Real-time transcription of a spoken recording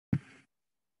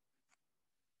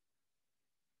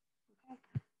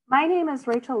My name is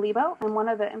Rachel Lebo. I'm one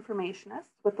of the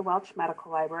informationists with the Welch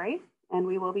Medical Library, and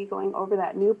we will be going over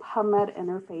that new PubMed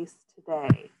interface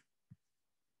today.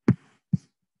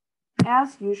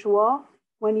 As usual,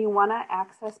 when you want to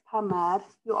access PubMed,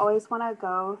 you always want to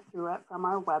go through it from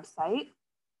our website.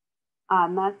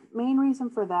 The main reason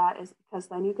for that is because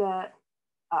then you get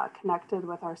connected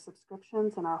with our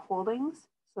subscriptions and our holdings.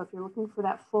 So if you're looking for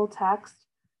that full text,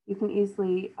 you can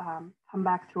easily come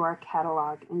back through our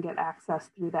catalog and get access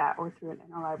through that or through an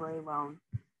interlibrary loan.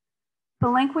 The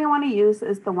link we want to use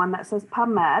is the one that says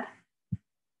PubMed.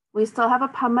 We still have a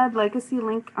PubMed legacy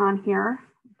link on here,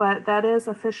 but that is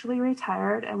officially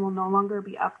retired and will no longer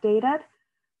be updated.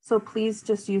 So please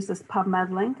just use this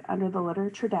PubMed link under the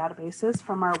literature databases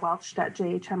from our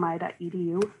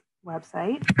welch.jhmi.edu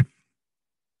website.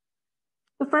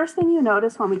 The first thing you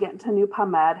notice when we get into new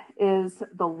PubMed is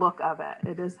the look of it.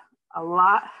 It is a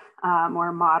lot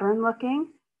more modern looking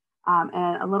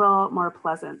and a little more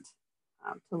pleasant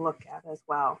to look at as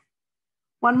well.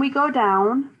 When we go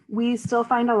down, we still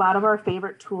find a lot of our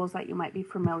favorite tools that you might be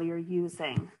familiar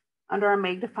using. Under our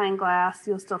magnifying glass,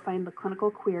 you'll still find the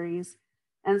clinical queries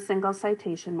and single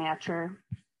citation matcher.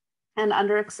 And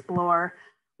under Explore,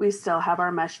 we still have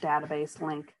our mesh database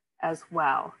link as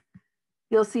well.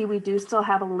 You'll see we do still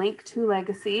have a link to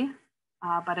Legacy,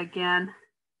 but again,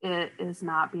 it is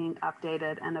not being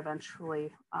updated and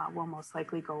eventually will most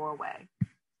likely go away.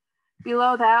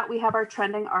 Below that, we have our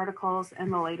trending articles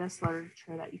and the latest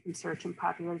literature that you can search in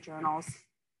popular journals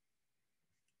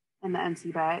and the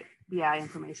NCBI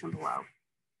information below.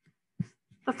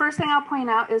 The first thing I'll point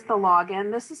out is the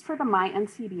login. This is for the My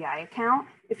NCBI account.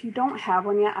 If you don't have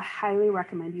one yet, I highly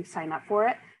recommend you sign up for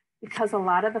it, because a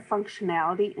lot of the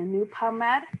functionality in new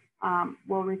PubMed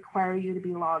will require you to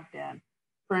be logged in.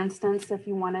 For instance, if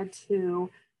you wanted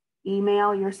to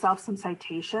email yourself some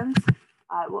citations,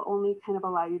 it will only kind of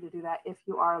allow you to do that if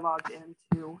you are logged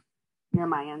into your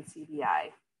My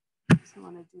NCBI. So I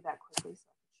want to do that quickly so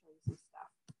I can show you some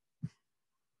stuff.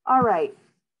 All right,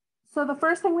 so the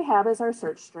first thing we have is our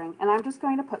search string, and I'm just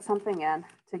going to put something in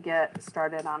to get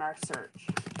started on our search.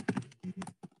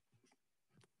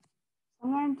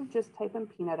 I'm going to just type in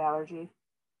peanut allergy.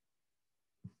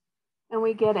 And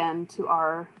we get into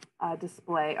our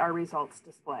display, our results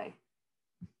display.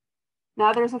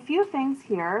 Now there's a few things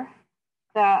here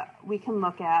that we can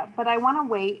look at, but I want to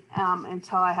wait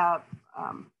until I have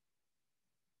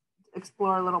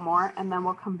explore a little more, and then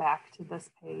we'll come back to this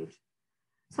page.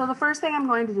 So the first thing I'm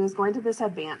going to do is go into this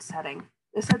advanced setting.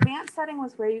 This advanced setting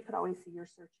was where you could always see your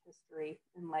search history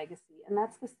in Legacy, and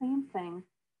that's the same thing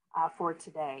for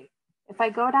today. If I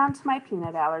go down to my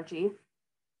peanut allergy,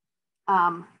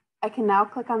 I can now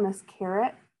click on this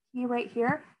caret key right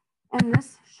here, and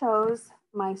this shows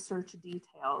my search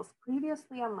details.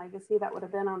 Previously on Legacy, that would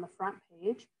have been on the front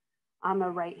page on the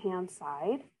right-hand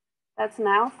side. That's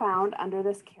now found under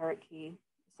this caret key.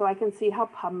 So I can see how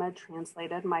PubMed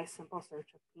translated my simple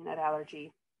search of peanut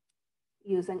allergy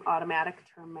using automatic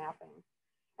term mapping.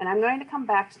 And I'm going to come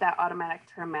back to that automatic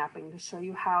term mapping to show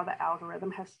you how the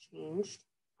algorithm has changed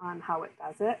on how it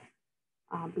does it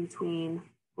between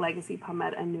Legacy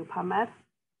PubMed and new PubMed.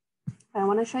 I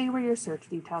want to show you where your search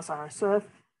details are. So if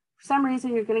for some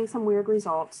reason you're getting some weird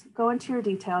results, go into your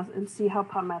details and see how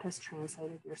PubMed has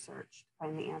translated your search to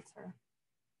find the answer.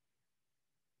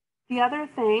 The other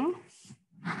thing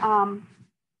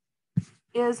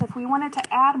is if we wanted to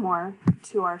add more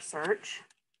to our search,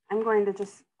 I'm going to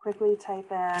just quickly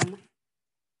type in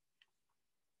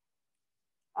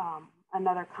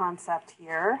another concept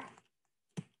here.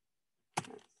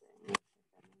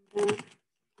 Let's see.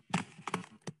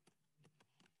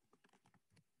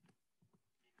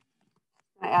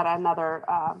 I add another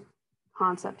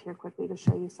concept here quickly to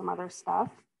show you some other stuff.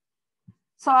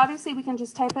 So obviously we can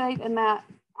just type it in that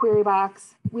query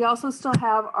box. We also still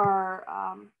have our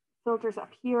filters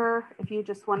up here. If you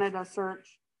just wanted to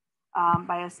search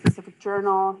by a specific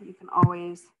journal, you can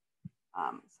always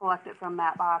select it from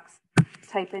that box,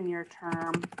 type in your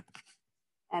term,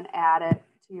 and add it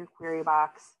to your query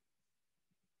box.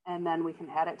 And then we can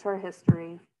add it to our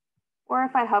history. Or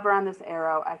if I hover on this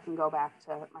arrow, I can go back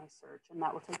to my search, and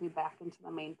that will take me back into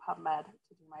the main PubMed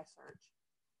to do my search.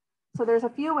 So there's a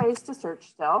few ways to search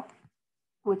still,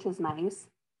 which is nice.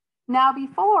 Now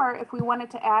before, if we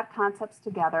wanted to add concepts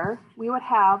together, we would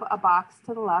have a box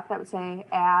to the left that would say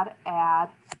add,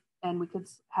 and we could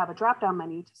have a drop-down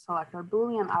menu to select our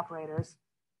Boolean operators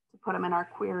to put them in our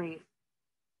query.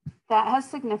 That has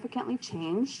significantly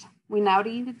changed. We now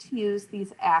need to use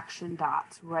these action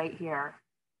dots right here.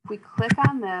 If we click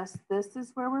on this, this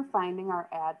is where we're finding our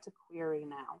add to query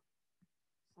now.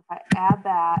 If I add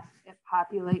that, it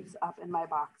populates up in my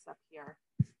box up here.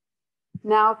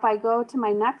 Now, if I go to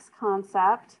my next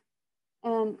concept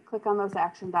and click on those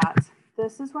action dots,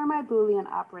 this is where my Boolean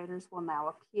operators will now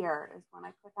appear, is when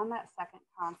I click on that second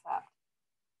concept.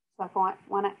 So if I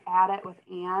want to add it with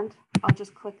and, I'll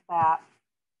just click that.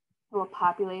 It will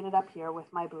populate it up here with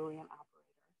my Boolean operator.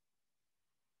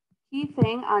 Key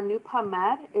thing on new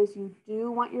PubMed is you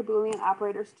do want your Boolean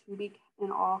operators to be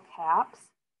in all caps.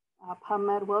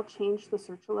 PubMed will change the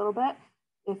search a little bit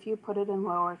if you put it in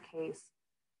lowercase.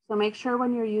 So make sure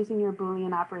when you're using your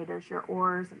Boolean operators, your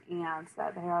ors and ands,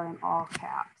 that they are in all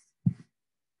caps.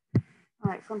 All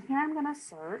right, from here I'm going to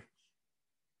search,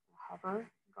 hover,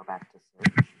 go back to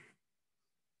search.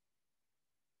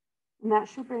 And that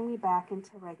should bring me back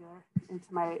into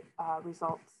my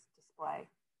results display.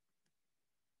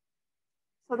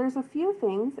 So there's a few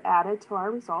things added to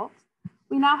our results.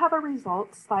 We now have a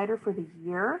results slider for the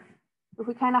year. If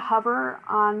we kind of hover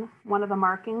on one of the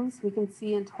markings, we can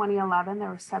see in 2011 there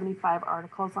were 75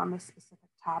 articles on this specific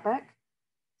topic.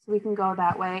 So we can go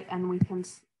that way and we can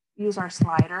use our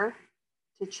slider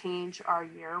to change our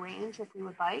year range if we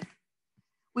would like.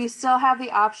 We still have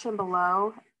the option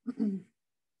below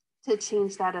to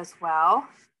change that as well,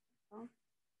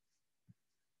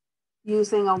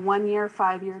 using a 1 year,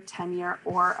 5 year, 10 year,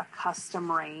 or a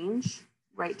custom range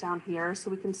right down here.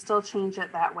 So we can still change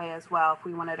it that way as well. If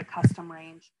we wanted a custom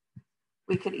range,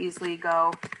 we could easily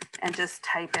go and just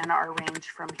type in our range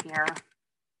from here.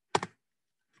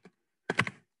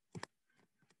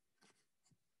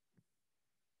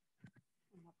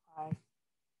 And apply.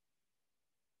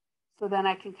 So then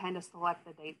I can kind of select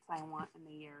the dates I want in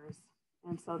the years.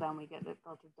 And so then we get it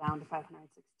filtered down to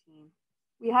 516.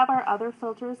 We have our other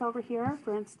filters over here.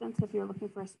 For instance, if you're looking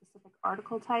for a specific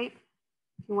article type,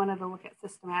 if you wanted to look at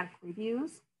systematic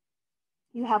reviews,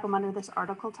 you have them under this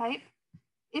article type.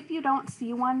 If you don't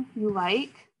see one you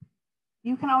like,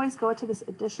 you can always go to this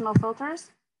additional filters,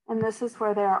 and this is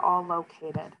where they are all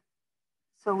located.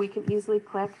 So we can easily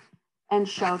click and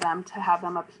show them to have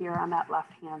them appear on that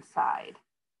left-hand side.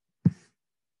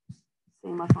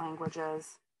 Same with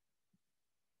languages,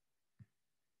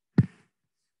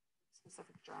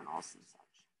 specific journals and such.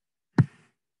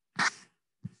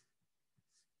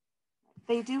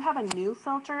 They do have a new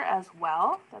filter as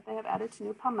well that they have added to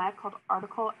new PubMed called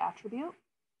Article Attribute.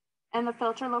 And the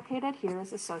filter located here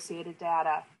is associated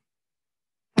data.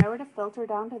 If I were to filter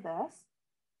down to this,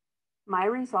 my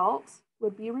results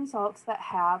would be results that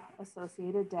have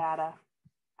associated data,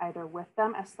 either with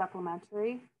them as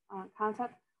supplementary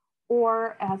content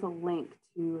or as a link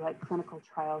to like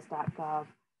clinicaltrials.gov.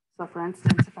 So for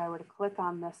instance, if I were to click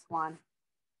on this one,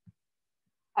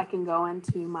 I can go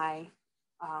into my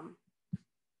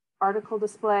article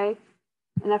display.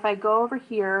 And if I go over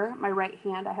here, my right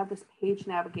hand, I have this page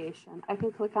navigation. I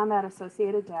can click on that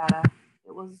associated data.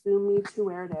 It will zoom me to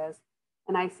where it is.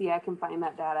 And I see I can find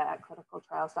that data at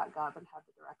clinicaltrials.gov and have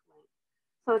the direct link.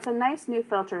 So it's a nice new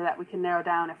filter that we can narrow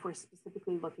down if we're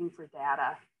specifically looking for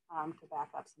data to back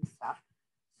up some stuff.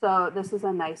 So this is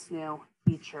a nice new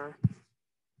feature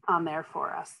on there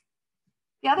for us.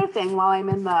 The other thing while I'm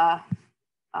in the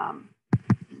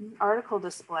article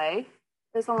display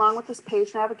is along with this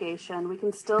page navigation, we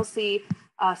can still see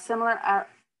similar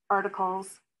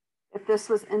articles. If this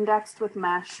was indexed with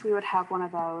mesh, we would have one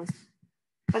of those,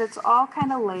 but it's all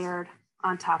kind of layered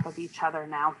on top of each other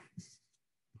now.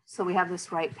 So we have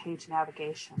this right page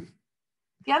navigation.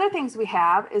 The other things we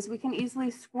have is we can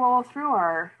easily scroll through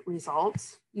our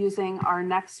results using our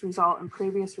next result and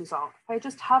previous result. If I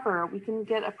just hover, we can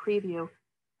get a preview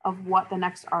of what the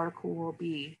next article will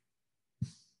be.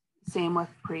 Same with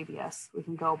previous, we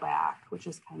can go back, which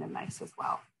is kind of nice as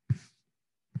well.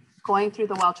 Going through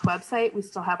the Welch website, we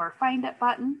still have our Find It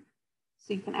button,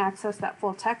 so you can access that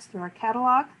full text through our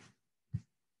catalog.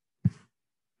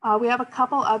 We have a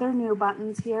couple other new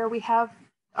buttons here. We have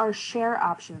our share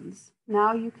options.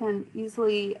 Now you can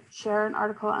easily share an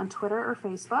article on Twitter or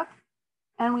Facebook,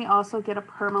 and we also get a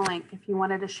permalink if you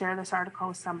wanted to share this article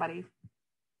with somebody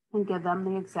and give them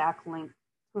the exact link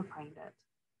to find it.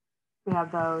 We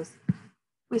have those.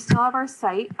 We still have our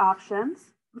cite options,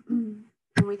 and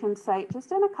we can cite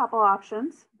just in a couple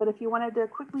options, but if you wanted to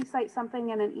quickly cite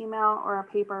something in an email or a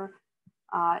paper,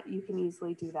 you can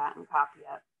easily do that and copy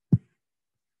it.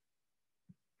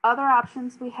 Other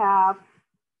options we have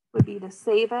would be to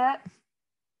save it.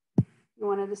 You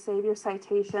wanted to save your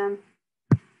citation.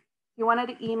 You wanted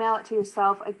to email it to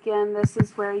yourself. Again, this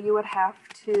is where you would have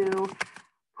to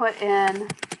put in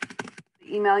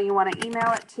the email you want to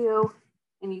email it to,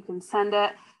 and you can send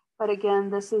it. But again,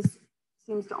 this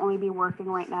seems to only be working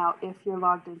right now if you're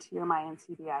logged into your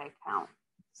MyNCBI account.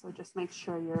 So just make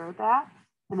sure you're that,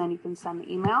 and then you can send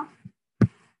the email.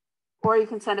 Or you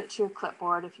can send it to your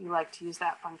clipboard if you like to use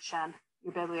that function,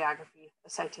 your bibliography, a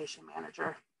citation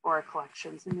manager, or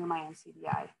collections in your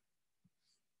MyNCBI.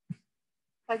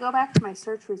 If I go back to my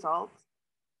search results,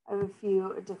 I have a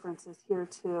few differences here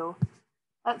too.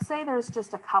 Let's say there's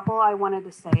just a couple I wanted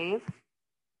to save.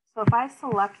 So if I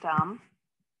select them,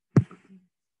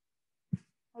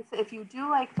 let's say if you do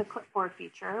like the clipboard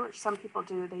feature, which some people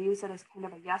do, they use it as kind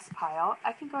of a yes pile,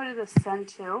 I can go to the send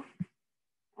to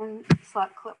and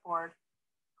select clipboard.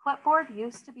 Clipboard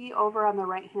used to be over on the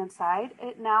right-hand side.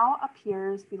 It now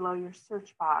appears below your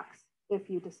search box. If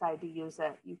you decide to use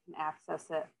it, you can access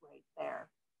it right there.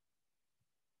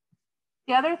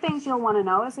 The other things you'll want to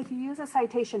know is if you use a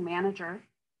citation manager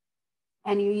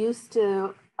and you used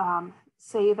to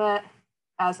save it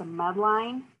as a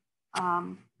Medline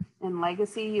in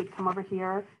Legacy, you'd come over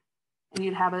here and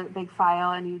you'd have a big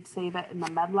file and you'd save it in the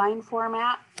Medline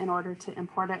format in order to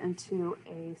import it into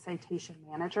a citation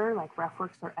manager like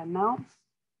RefWorks or EndNote.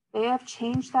 They have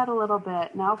changed that a little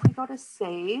bit. Now if we go to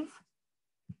save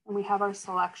and we have our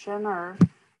selection, or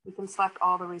we can select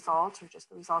all the results or just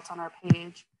the results on our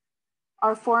page,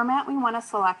 our format we want to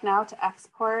select now to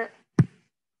export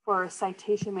for a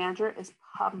citation manager is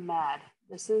PubMed.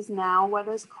 This is now what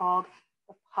is called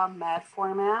the PubMed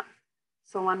format.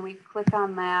 So when we click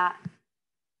on that,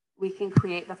 we can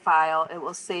create the file. It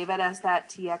will save it as that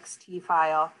TXT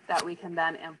file that we can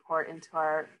then import into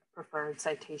our preferred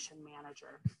citation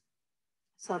manager.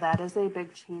 So that is a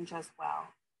big change as well.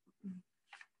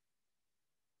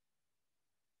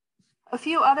 A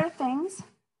few other things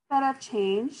that have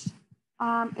changed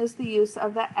is the use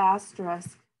of the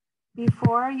asterisk.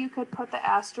 Before, you could put the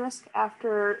asterisk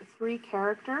after 3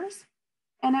 characters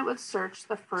and it would search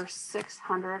the first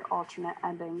 600 alternate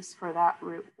endings for that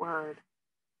root word.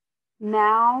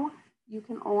 Now you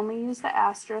can only use the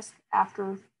asterisk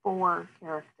after 4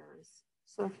 characters.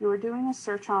 So if you were doing a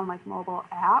search on like mobile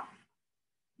app,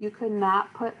 you could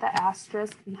not put the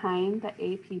asterisk behind the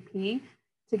APP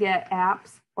to get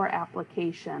apps or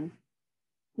application.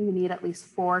 You need at least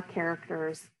 4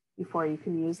 characters before you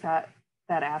can use that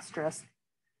asterisk.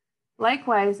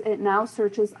 Likewise, it now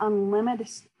searches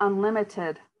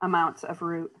unlimited amounts of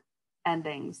root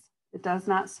endings. It does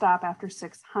not stop after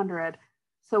 600.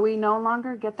 So we no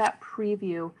longer get that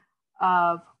preview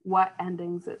of what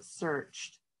endings it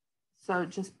searched. So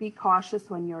just be cautious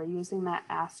when you're using that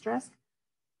asterisk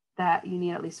that you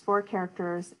need at least 4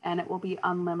 characters and it will be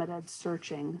unlimited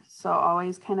searching. So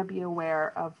always kind of be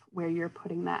aware of where you're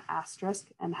putting that asterisk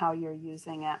and how you're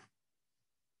using it.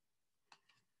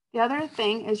 The other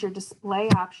thing is your display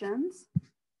options.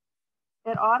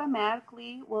 It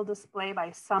automatically will display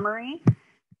by summary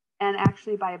and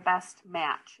actually by best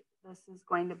match. This is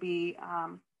going to be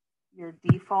your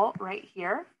default right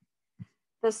here.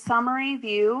 The summary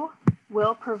view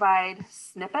will provide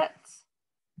snippets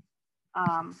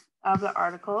of the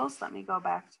articles. Let me go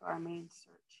back to our main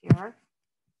search here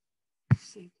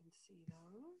so you can see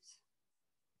those.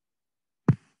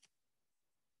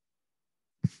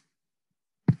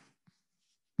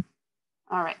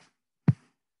 All right.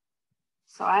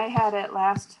 So I had it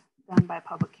last done by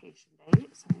publication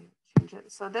date. So change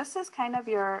it. So this is kind of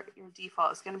your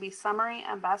default. It's going to be summary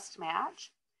and best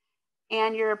match.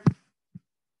 And your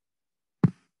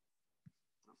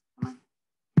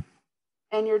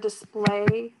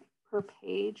display per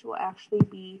page will actually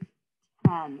be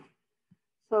 10.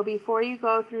 So before you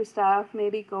go through stuff,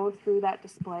 maybe go through that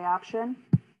display option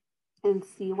and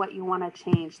see what you want to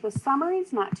change. The summary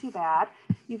is not too bad.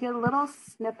 You get a little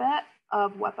snippet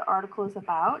of what the article is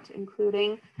about,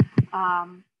 including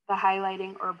the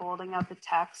highlighting or bolding of the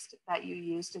text that you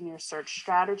used in your search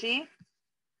strategy.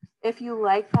 If you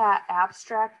like that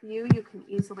abstract view, you can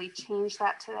easily change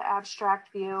that to the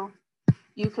abstract view.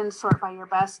 You can sort by your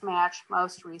best match,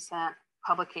 most recent,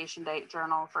 publication date,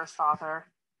 journal, first author,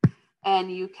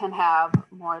 and you can have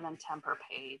more than 10 per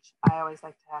page. I always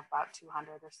like to have about 200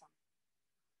 or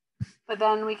something. But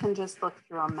then we can just look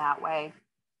through them that way,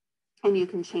 and you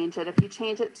can change it. If you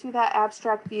change it to that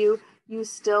abstract view, you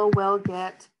still will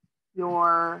get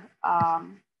your,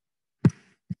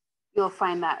 you'll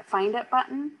find that Find It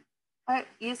button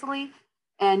easily,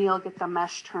 and you'll get the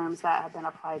mesh terms that have been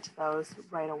applied to those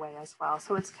right away as well.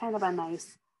 So it's kind of a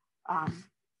nice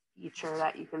feature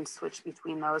that you can switch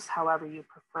between those however you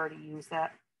prefer to use it.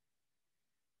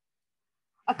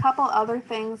 A couple other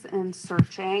things in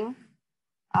searching.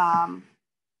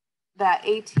 That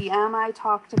ATM I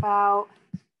talked about.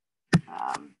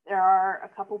 There are a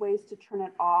couple ways to turn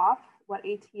it off. What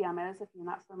ATM is, if you're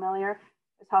not familiar,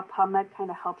 is how PubMed kind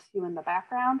of helps you in the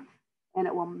background, and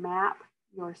it will map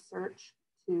your search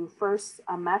to first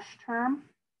a mesh term,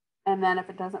 and then if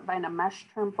it doesn't find a mesh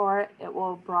term for it, it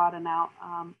will broaden out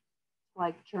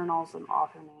like journals and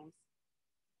author names.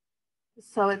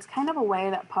 So it's kind of a way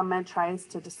that PubMed tries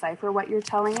to decipher what you're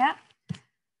telling it.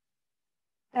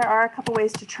 There are a couple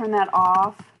ways to turn that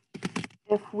off.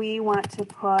 If we want to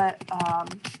put,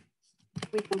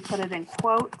 we can put it in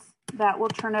quotes. That will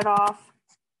turn it off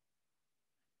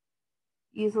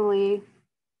easily.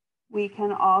 We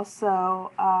can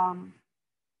also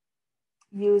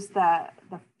use the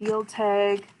field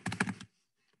tag.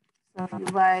 So if you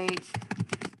like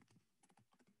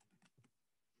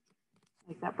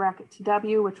that bracket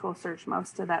TW, which will search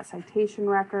most of that citation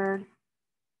record,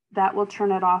 that will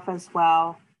turn it off as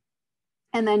well.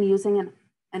 And then using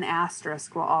an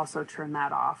asterisk will also turn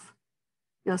that off.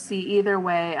 You'll see either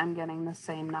way, I'm getting the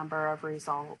same number of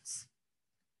results.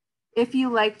 If you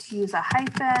like to use a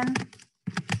hyphen,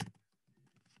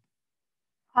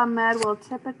 PubMed will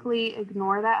typically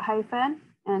ignore that hyphen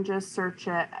and just search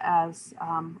it as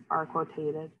our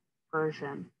quotated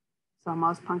version. So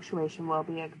most punctuation will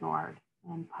be ignored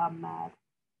in PubMed.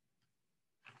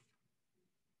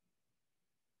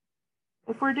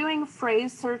 If we're doing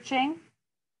phrase searching,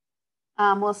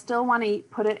 we'll still want to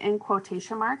put it in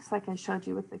quotation marks like I showed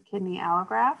you with the kidney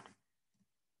allograft.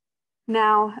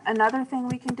 Now, another thing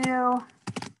we can do,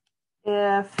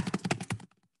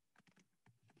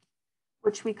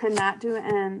 which we could not do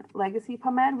in Legacy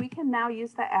PubMed, we can now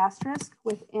use the asterisk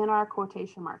within our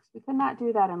quotation marks. We could not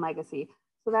do that in Legacy.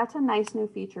 So that's a nice new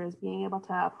feature, is being able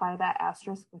to apply that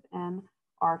asterisk within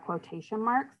our quotation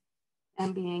marks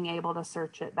and being able to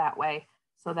search it that way.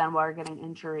 So then we're getting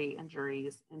injury,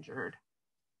 injuries, injured,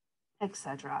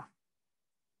 etc.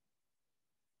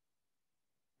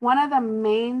 One of the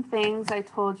main things I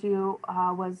told you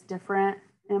was different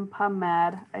in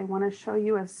PubMed. I want to show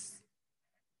you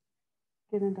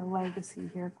get into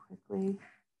Legacy here quickly.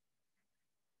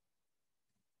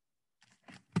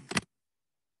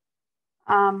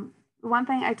 One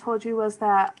thing I told you was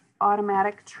that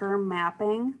automatic term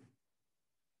mapping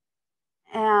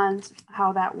and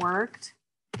how that worked.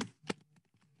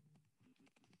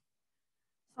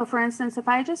 So for instance, if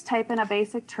I just type in a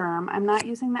basic term, I'm not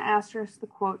using the asterisk, the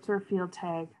quotes, or field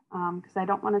tag because I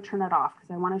don't want to turn it off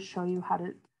because I want to show you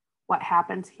what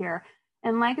happens here.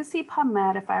 In Legacy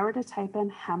PubMed, if I were to type in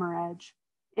hemorrhage,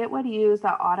 it would use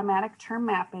the automatic term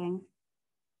mapping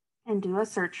and do a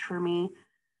search for me.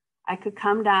 I could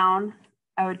come down,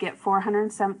 I would get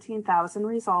 417,000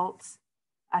 results.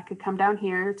 I could come down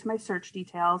here to my search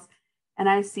details and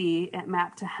I see it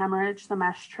mapped to hemorrhage, the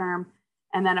mesh term,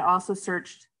 and then it also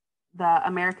searched the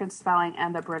American spelling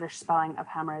and the British spelling of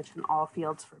hemorrhage in all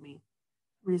fields for me,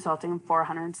 resulting in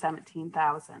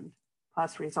 417,000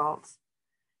 plus results.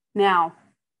 Now,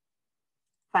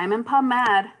 if I'm in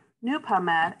PubMed, new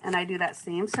PubMed, and I do that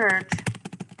same search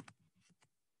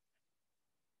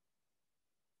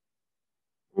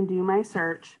and do my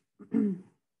search,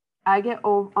 I get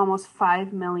almost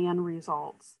 5 million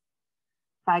results.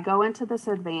 If I go into this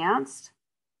advanced,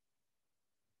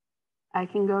 I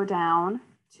can go down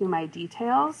to my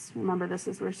details. Remember, this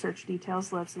is where search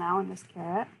details lives now in this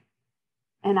caret.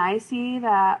 And I see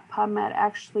that PubMed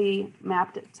actually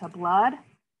mapped it to blood,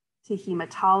 to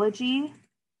hematology.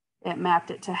 It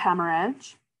mapped it to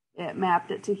hemorrhage. It mapped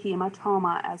it to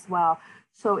hematoma as well.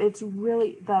 So it's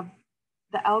really, the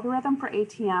algorithm for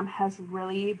ATM has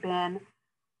really been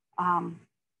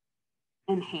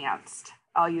enhanced.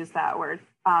 I'll use that word.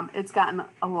 It's gotten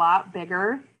a lot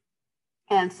bigger.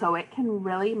 And so it can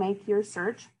really make your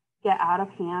search get out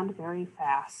of hand very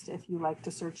fast if you like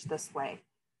to search this way.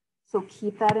 So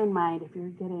keep that in mind. If you're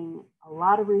getting a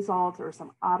lot of results or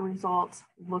some odd results,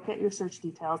 look at your search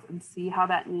details and see how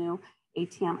that new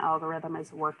ATM algorithm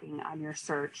is working on your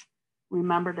search.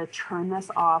 Remember to turn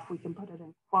this off. We can put it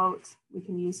in quotes. We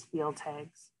can use field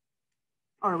tags,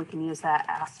 or we can use that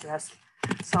asterisk.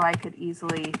 So I could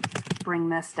easily bring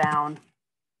this down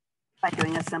by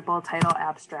doing a simple title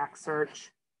abstract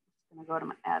search. I'm going to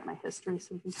go to add my history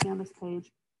so you can see on this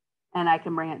page. And I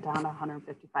can bring it down to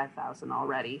 155,000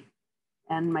 already.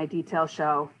 And my details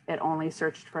show it only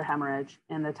searched for hemorrhage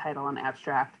in the title and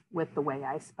abstract with the way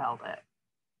I spelled it.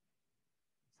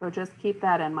 So just keep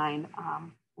that in mind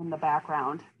in the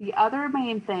background. The other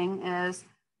main thing is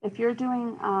if you're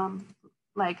doing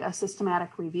like a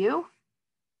systematic review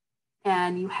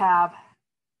and you have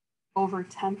over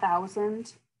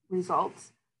 10,000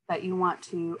 results that you want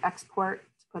to export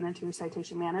to put into your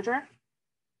citation manager.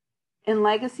 In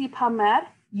Legacy PubMed,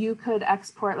 you could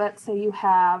export, let's say you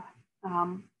have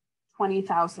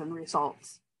 20,000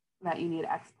 results that you need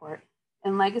to export.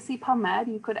 In Legacy PubMed,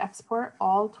 you could export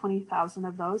all 20,000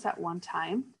 of those at one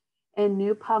time. In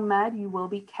new PubMed, you will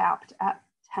be capped at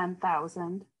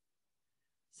 10,000.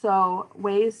 So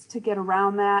ways to get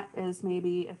around that is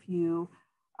maybe if you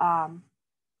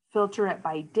filter it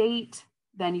by date,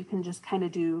 then you can just kind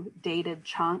of do dated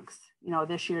chunks, you know,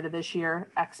 this year to this year,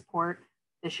 export,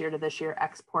 this year to this year,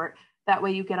 export. That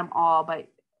way you get them all,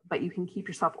 but you can keep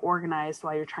yourself organized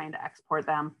while you're trying to export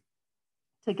them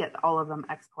to get all of them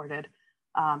exported,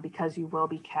 because you will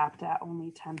be capped at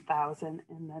only 10,000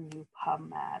 in the new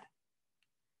PubMed.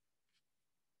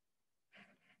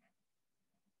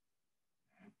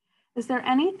 Is there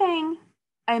anything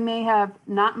I may have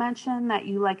not mentioned that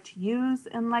you like to use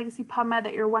in Legacy PubMed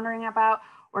that you're wondering about,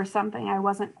 or something I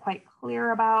wasn't quite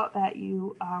clear about that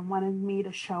you wanted me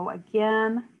to show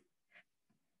again?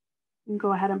 You can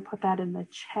go ahead and put that in the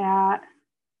chat.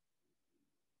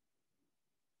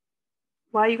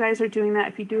 While you guys are doing that,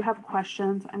 if you do have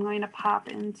questions, I'm going to pop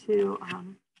into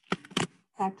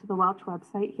back to the Welch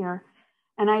website here.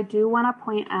 And I do want to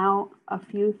point out a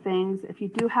few things. If you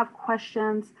do have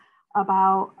questions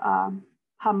about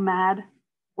PubMed,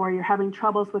 or you're having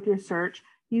troubles with your search,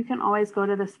 you can always go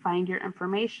to this Find Your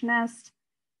Informationist.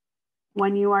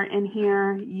 When you are in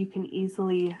here, you can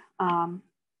easily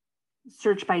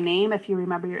search by name if you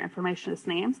remember your informationist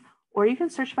names, or you can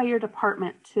search by your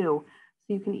department too.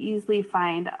 So you can easily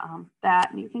find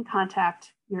that, and you can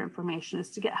contact your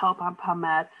informationist to get help on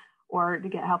PubMed or to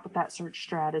get help with that search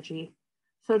strategy.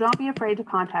 So don't be afraid to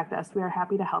contact us. We are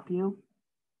happy to help you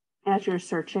as you're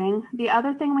searching. The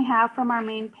other thing we have from our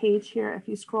main page here, if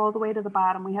you scroll all the way to the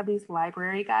bottom, we have these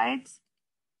library guides.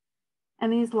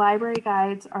 And these library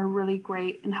guides are really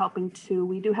great in helping too.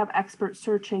 We do have expert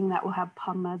searching that will have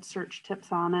PubMed search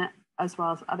tips on it, as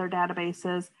well as other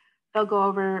databases. They'll go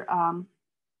over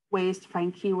ways to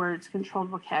find keywords, controlled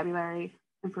vocabulary,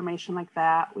 information like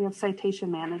that. We have citation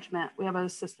management. We have a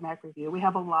systematic review. We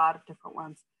have a lot of different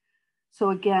ones. So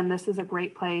again, this is a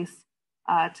great place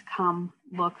to come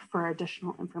look for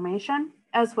additional information,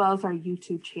 as well as our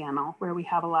YouTube channel, where we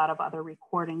have a lot of other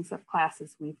recordings of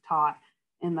classes we've taught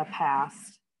in the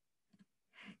past.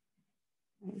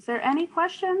 Is there any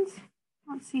questions? I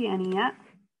don't see any yet.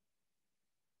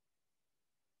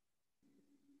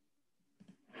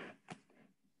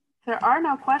 If there are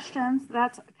no questions,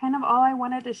 that's kind of all I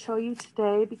wanted to show you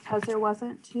today, because there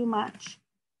wasn't too much.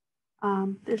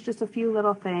 There's just a few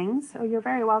little things. Oh, you're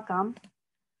very welcome.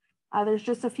 There's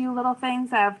just a few little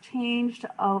things that have changed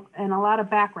and a lot of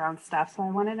background stuff. So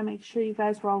I wanted to make sure you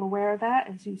guys were all aware of that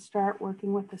as you start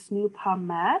working with this new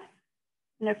PubMed.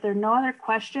 And if there are no other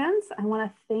questions, I want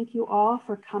to thank you all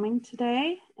for coming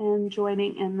today and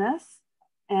joining in this.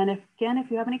 And if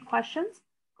you have any questions,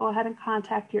 go ahead and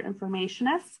contact your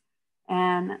informationist,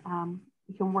 and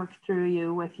we can work through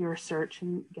you with your search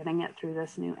and getting it through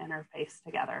this new interface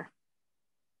together.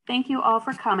 Thank you all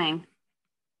for coming.